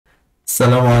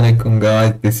Assalamu alaikum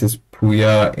guys, this is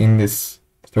Puya. In this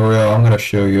tutorial I'm going to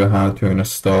show you how to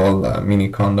install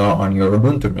Miniconda on your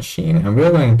Ubuntu machine, and we're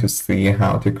going to see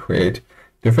how to create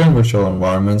different virtual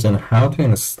environments and how to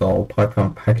install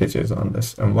Python packages on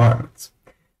this environment.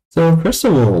 So first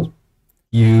of all,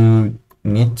 you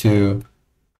need to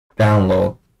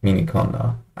download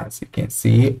Miniconda. As you can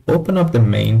see, open up the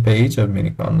main page of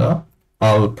Miniconda.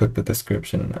 I'll put the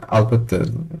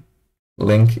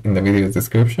link in the video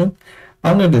description.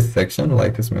 Under this section,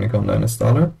 latest Miniconda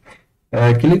installer,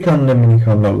 click on the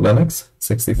Miniconda Linux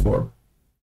 64,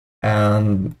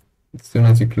 and as soon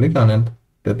as you click on it,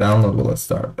 the download will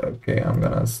start. Okay, I'm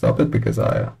gonna stop it because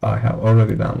I have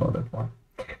already downloaded one.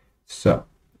 So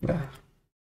the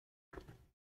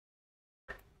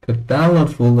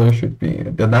download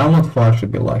file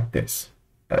should be like this,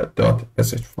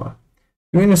 .sh file.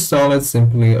 To install it,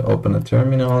 simply open a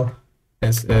terminal,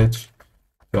 sh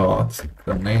dot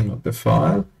the name of the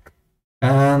file,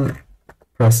 and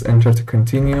press enter to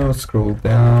continue. Scroll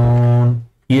down.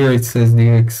 Here it says, do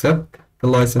you accept the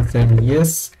license?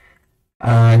 Yes.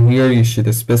 Here you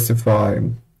should specify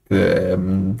the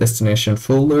destination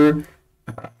folder.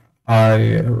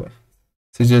 I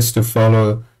suggest to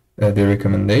follow the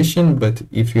recommendation, but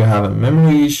if you have a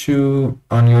memory issue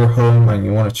on your home and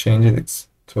you want to change it, it's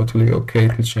totally okay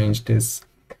to change this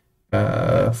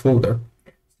folder.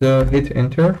 So hit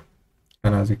enter,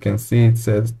 and as you can see, it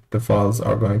says the files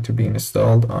are going to be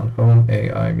installed on home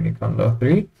AI Miniconda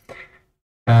 3,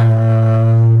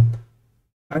 and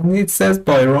it says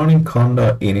by running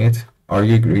conda init. Are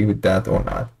you agree with that or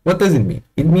not? What does it mean?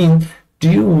 It means, do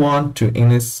you want to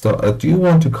install? Do you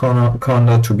want to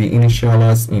conda to be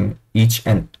initialized in each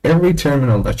and every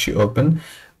terminal that you open?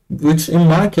 Which in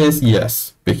my case,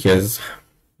 yes, because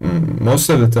most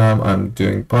of the time I'm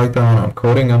doing Python, I'm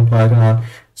coding on Python.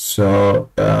 So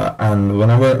and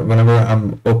whenever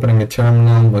I'm opening a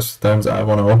terminal, most of the times I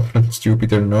want to open a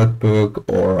Jupyter notebook,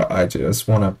 or I just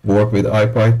want to work with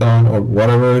IPython or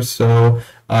whatever. So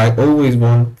I always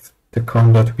want the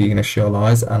conda to be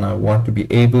initialized, and I want to be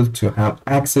able to have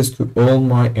access to all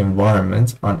my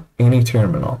environments on any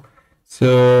terminal.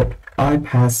 So I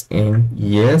pass in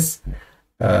yes,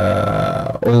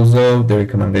 although the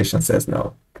recommendation says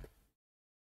no.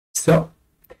 So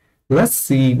let's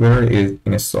see where it is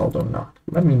installed or not.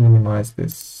 Let me minimize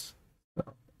this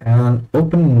and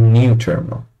open new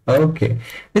terminal. Okay,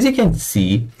 as you can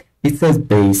see, it says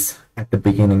base at the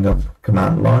beginning of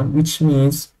command line, which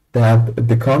means that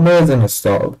the conda is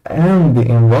installed and the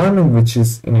environment which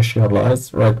is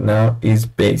initialized right now is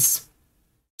base.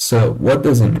 So what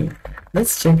does it mean?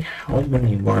 Let's check how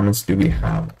many environments do we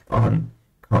have on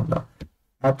conda.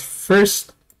 At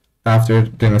first, after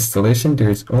the installation,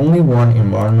 there is only one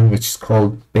environment which is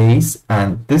called base,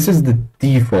 and this is the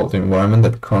default environment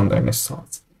that conda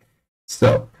installs.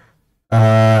 So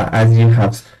as you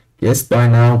have guessed by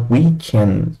now, we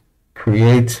can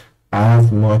create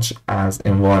as much as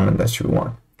environment that you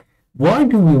want. Why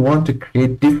do we want to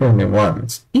create different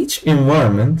environments? Each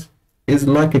environment is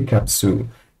like a capsule.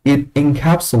 It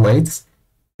encapsulates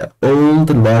all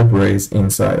the libraries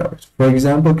inside of it. For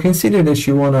example, consider that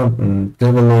you want to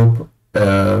develop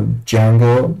a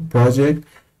Django project,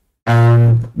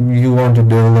 and you want to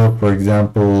develop, for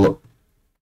example,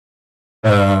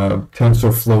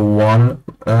 TensorFlow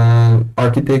 1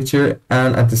 architecture,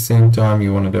 and at the same time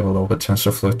you want to develop a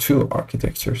TensorFlow 2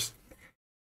 architectures.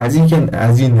 As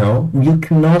you know, you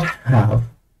cannot have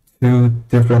two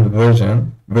different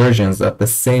versions of the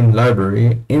same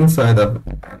library inside of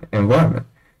an environment.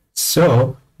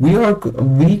 So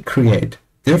we create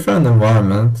different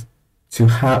environments to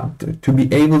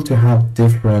be able to have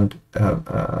different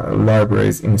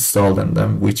libraries installed in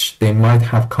them, which they might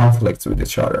have conflicts with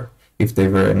each other if they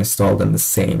were installed in the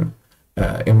same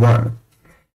environment.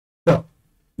 So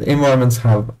the environments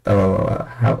have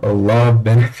a lot of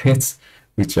benefits,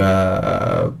 which we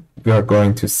are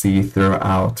going to see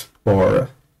throughout our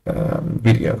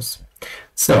videos.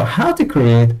 So how to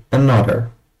create another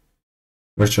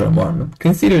virtual environment.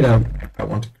 Consider that I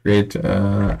want to create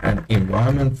an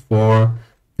environment for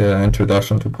the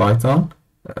Introduction to Python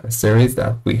series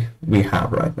that we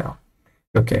have right now.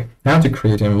 Okay, how to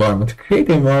create an environment. To create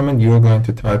an environment, you're going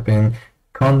to type in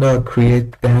conda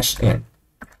create -n.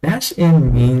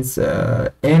 -n means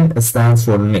n stands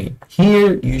for name.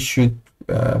 Here you should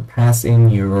pass in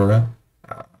your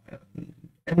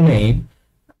name,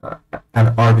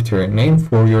 an arbitrary name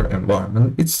for your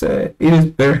environment. It is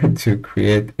better to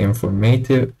create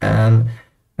informative and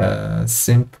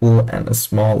simple and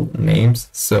small names,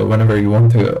 so whenever you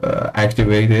want to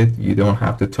activate it, you don't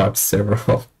have to type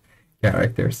several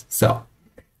characters. So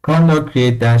conda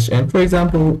create dash n, for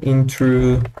example,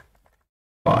 intro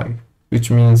py,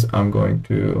 which means I'm going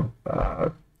to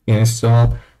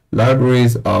install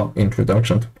libraries of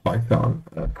introduction to Python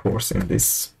course in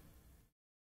this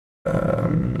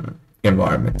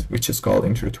environment, which is called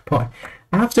intro to py.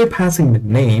 After passing the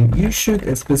name, you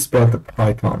should specify the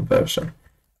Python version.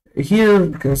 Here,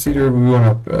 consider we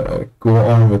want to go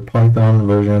on with Python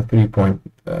version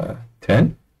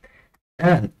 3.10.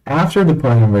 And after the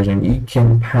Python version, you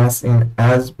can pass in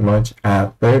as much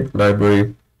as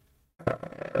third-party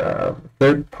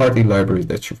libraries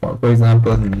that you want. For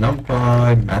example,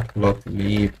 numpy,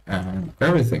 matplotlib, and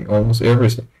everything, almost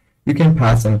everything. You can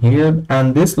pass in here,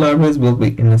 and these libraries will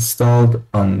be installed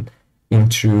on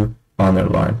into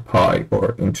underline py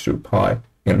or into py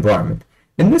environment.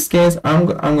 In this case, I'm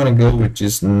gonna go with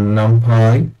just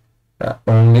numpy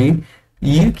only.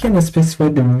 You can specify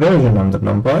the version on the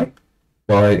numpy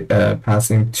by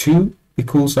passing 2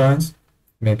 equal signs.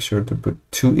 Make sure to put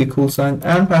 2 equal signs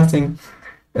and passing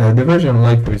the version,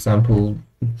 like for example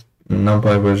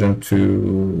numpy version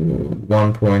to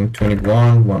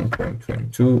 1.21,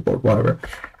 1.22, or whatever.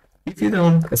 If you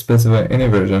don't specify any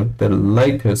version, the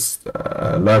latest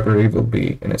library will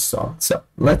be installed. So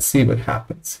let's see what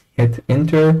happens. Hit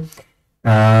enter,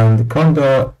 and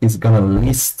conda is gonna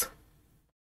list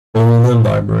all the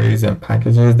libraries and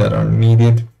packages that are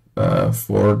needed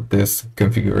for this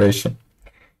configuration.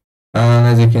 And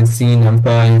as you can see,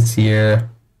 numpy is here,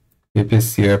 pip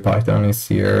is here, Python is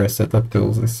here, setup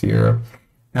tools is here.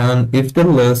 And if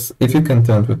you're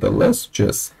content with the list,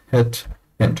 just hit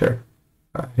enter.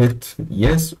 Hit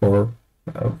yes, or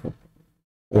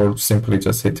simply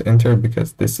just hit enter,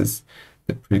 because this is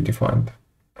the predefined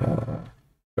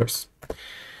source.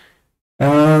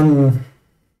 And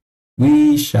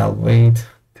we shall wait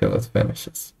till it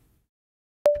finishes.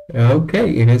 Okay,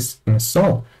 it is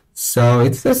installed. So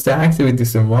it says to activate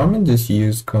this environment, just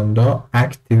use conda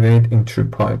activate intro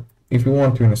py. If you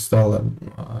want to install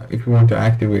if you want to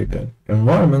activate the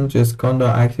environment, just conda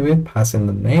activate, pass in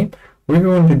the name. Or if you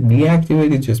want to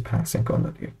deactivate it, just pass in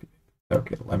conda deactivate.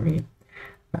 Okay, let me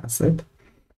pass it.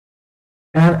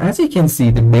 And as you can see,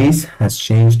 the base has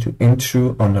changed to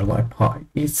intro underline py.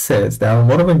 It says that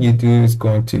whatever you do is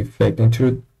going to affect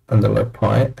intro underline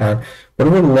py, and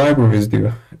whatever libraries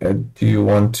do you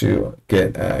want to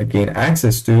gain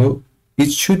access to,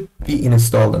 it should be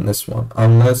installed in this one,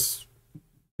 unless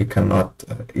it cannot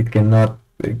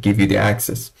give you the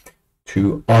access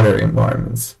to other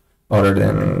environments other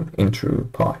than intro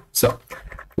py. So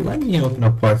let me open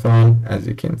up Python. As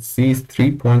you can see, it's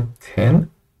 3.10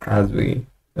 as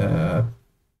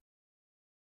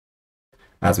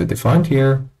we defined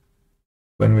here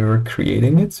when we were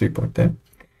creating it, 3.10.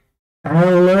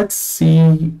 And let's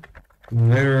see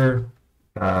where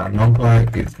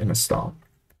numpy is installed.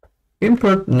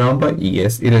 Import numpy,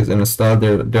 yes, it is installed.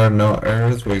 There are no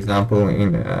errors. For example,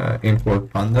 in import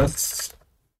pandas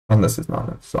is not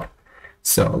installed.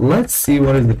 So let's see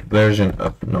what is the version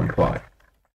of numpy.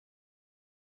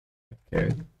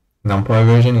 Okay, numpy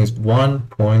version is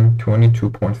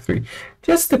 1.22.3.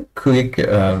 Just a quick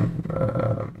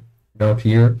note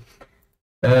here.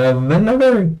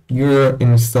 Whenever you're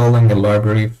installing a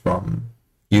library from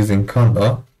using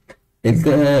conda, it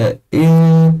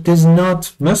does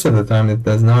not, most of the time, it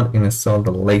does not install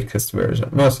the latest version.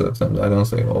 Most of the time, I don't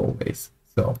say always.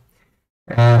 So,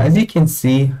 as you can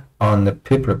see on the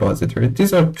pip repository,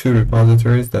 these are 2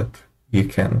 repositories that you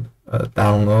can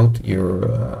download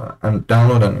and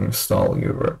install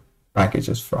your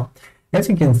packages from. As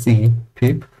you can see,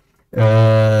 pip.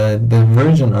 The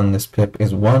version on this pip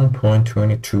is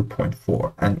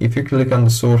 1.22.4, and if you click on the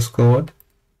source code,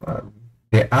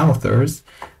 the authors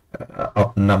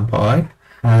of numpy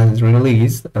has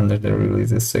released, under the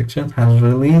releases section, has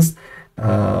released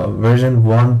version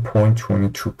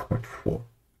 1.22.4.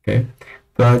 okay,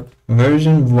 but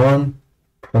version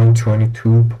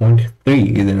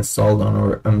 1.22.3 is installed on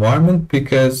our environment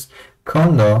because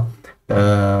conda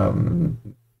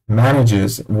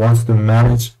wants to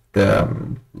manage the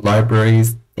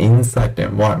libraries inside the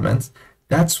environments.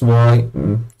 That's why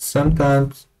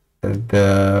sometimes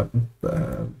the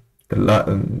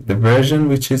version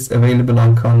which is available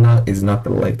on conda is not the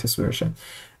latest version.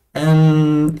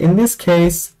 And in this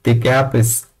case, the gap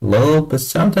is low, but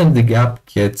sometimes the gap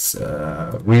gets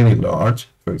really large.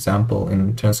 For example,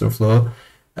 in TensorFlow,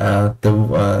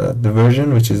 the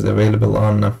version which is available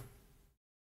on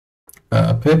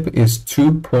pip is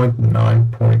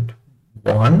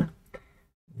 2.9.1,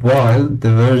 while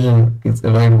the version is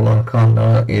available on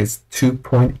conda is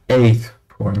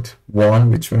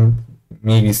 2.8.1, which means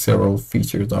maybe several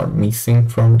features are missing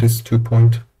from this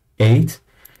 2.8.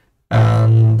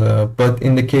 And but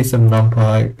in the case of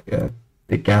numpy,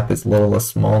 the gap is a little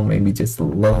small, maybe just a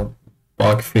little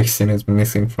bug fixing is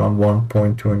missing from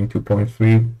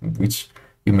 1.22.3, which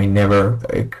you may never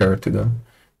occur to them.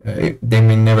 They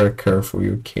may never occur for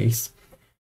your case.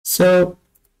 So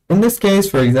in this case,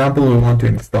 for example, we want to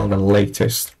install the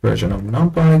latest version of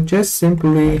numpy. Just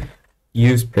simply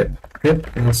use pip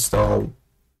install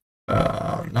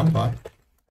numpy.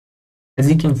 As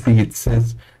you can see, it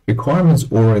says requirements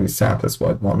already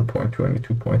satisfied.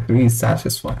 1.22.3 is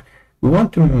satisfied. We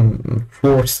want to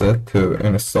force it to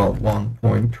install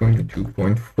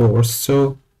 1.22.4,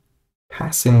 so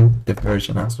pass in the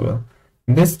version as well.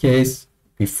 In this case,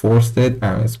 we forced it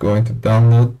and it's going to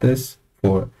download this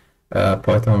for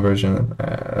Python version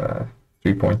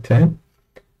 3.10,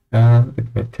 and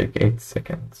it may take 8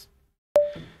 seconds.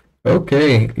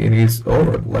 Okay, it is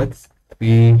over. Let's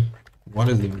see what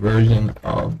is the version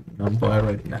of numpy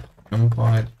right now.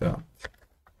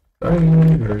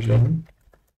 Numpy.starting version,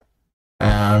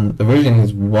 and the version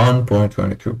is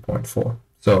 1.22.4.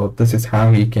 So this is how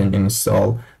you can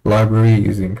install library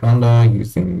using conda,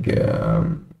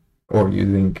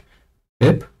 using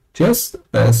pip. Just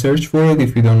search for it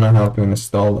if you don't know how to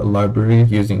install a library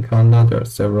using conda. There are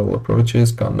several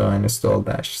approaches: conda install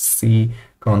 -c,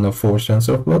 conda force, and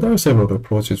so forth. There are several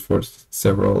approaches for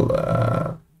several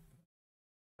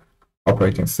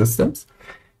operating systems.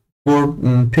 For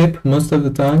pip, most of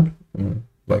the time,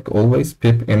 like always,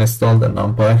 pip install the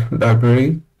numpy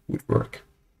library would work.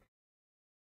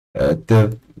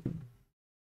 The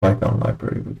Python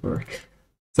library would work.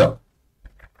 So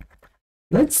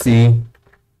let's see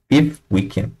if we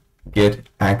can gain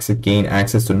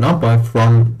access to numpy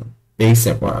from base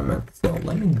environment. So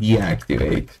let me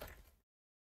deactivate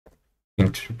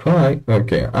NumPy.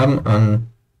 Okay, I'm on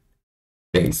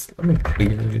base. Let me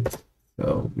clear it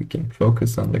so we can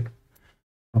focus on the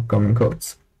upcoming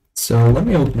codes. So let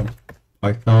me open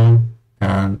Python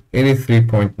and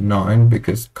 83.9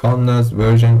 because conda's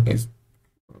version is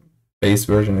base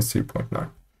version is 3.9.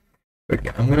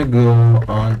 Okay, I'm gonna go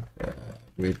on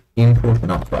with import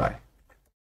numpy.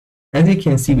 As you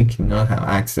can see, we cannot have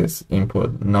access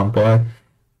import numpy,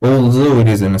 although it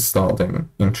is installed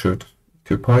in truth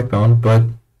to Python, but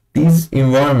these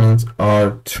environments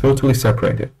are totally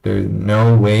separated. There is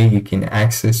no way you can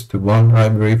access to one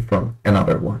library from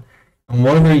another one. And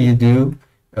whatever you do,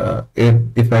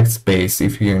 it affects base.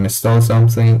 If you install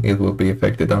something, it will be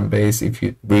affected on base. If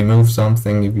you remove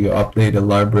something, if you update a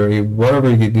library, whatever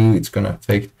you do, it's going to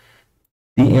affect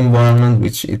the environment,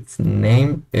 which its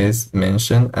name is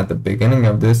mentioned at the beginning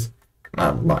of this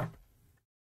command line.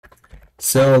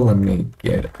 So let me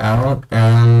get out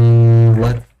and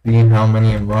let's see how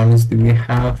many environments do we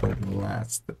have for the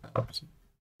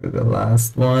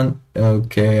last one.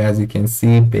 Okay, as you can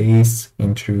see, base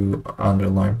into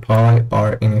 _py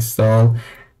are installed,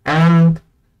 and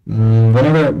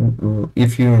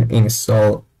if you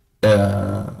install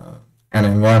an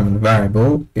environment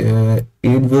variable,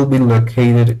 it will be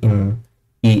located in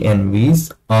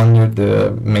envs under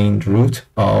the main root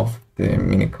of the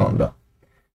Miniconda.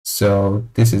 So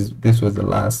this was the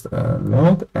last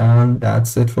node, and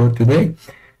that's it for today.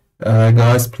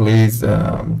 Guys, please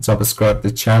subscribe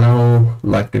the channel,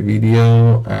 like the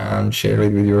video, and share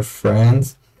it with your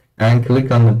friends, and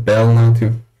click on the bell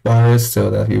notifiers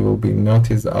so that you will be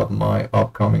noticed of my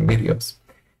upcoming videos.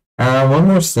 One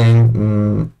more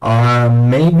thing,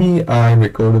 maybe I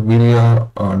record a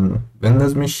video on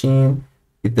Windows machine.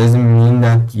 It doesn't mean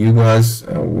that you guys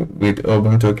with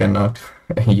Ubuntu cannot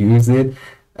use it.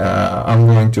 I'm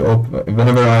going to open,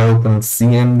 whenever I open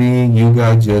CMD, you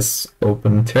guys just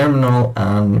open terminal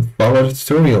and follow the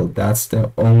tutorial. That's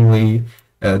the only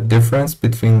difference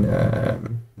between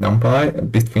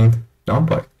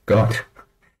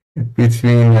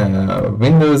between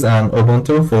Windows and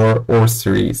Ubuntu for OR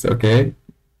series. Okay,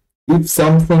 if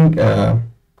something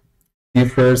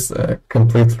differs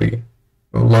completely,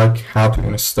 like how to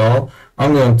install,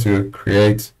 I'm going to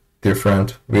create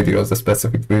different videos,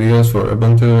 specific videos for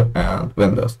Ubuntu and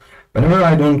Windows. Whenever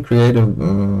I don't create a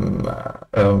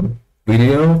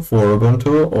video for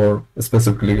Ubuntu, or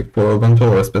specifically for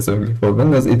Ubuntu or specifically for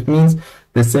Windows, it means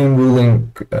the same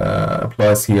ruling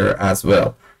applies here as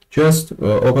well. Just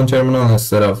open terminal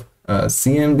instead of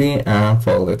CMD and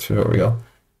follow the tutorial.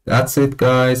 That's it,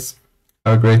 guys.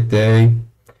 Have a great day.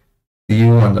 See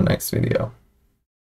you on the next video.